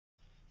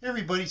Hey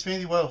everybody, it's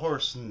Mandy Wild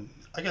Horse, and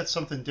I got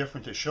something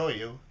different to show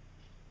you.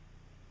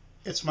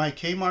 It's my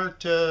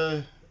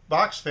Kmart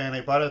box fan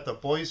I bought at the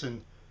Boys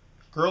and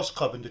Girls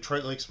Club in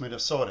Detroit Lakes,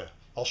 Minnesota.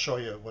 I'll show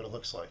you what it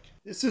looks like.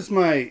 This is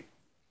my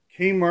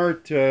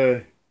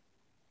Kmart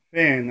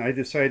fan. I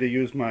decided to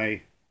use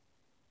my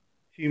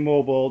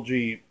T-Mobile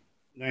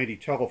G90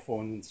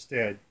 telephone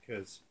instead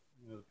because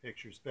the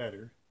picture's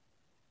better.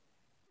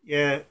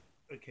 Yeah,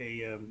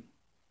 okay.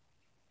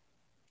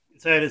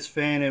 Inside this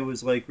fan, it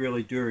was like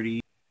really dirty.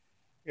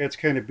 Yeah, it's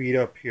kind of beat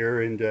up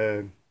here, and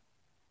as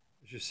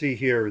you see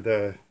here,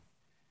 it's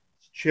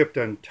chipped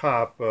on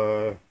top.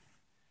 I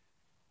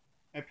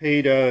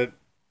paid yeah,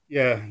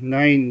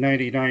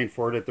 $9.99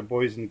 for it at the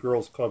Boys and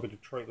Girls Club in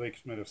Detroit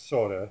Lakes,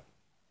 Minnesota.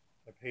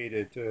 I paid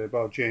it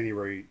about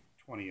January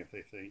 20th,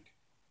 I think.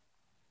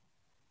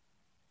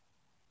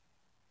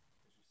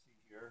 As you see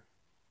here,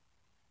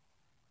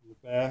 in the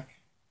back,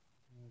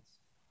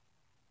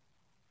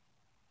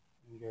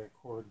 you got a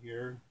cord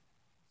here,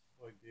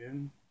 plugged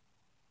in.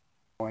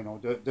 Oh, I know.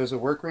 Does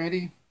it work,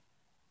 Randy?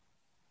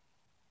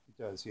 It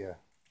does, yeah.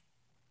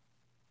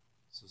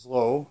 This is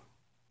low.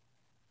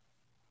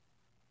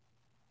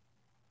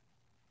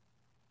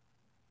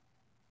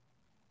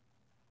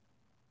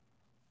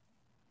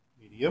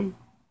 Medium.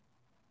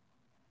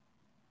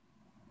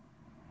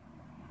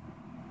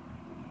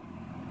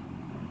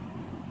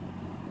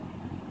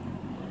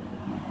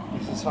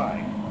 This is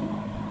high.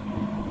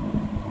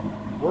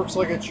 Works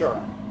like a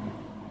charm.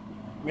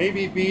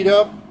 Maybe beat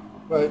up,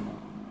 but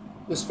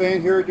this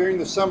fan here during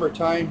the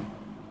summertime,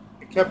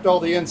 it kept all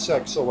the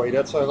insects away.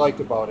 That's what I liked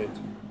about it.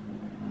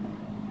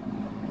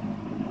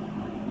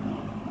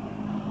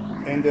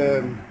 And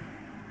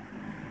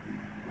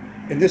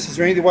this is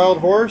Randy the Wild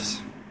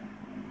Horse.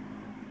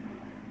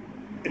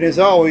 And as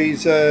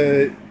always,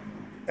 have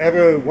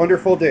a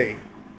wonderful day.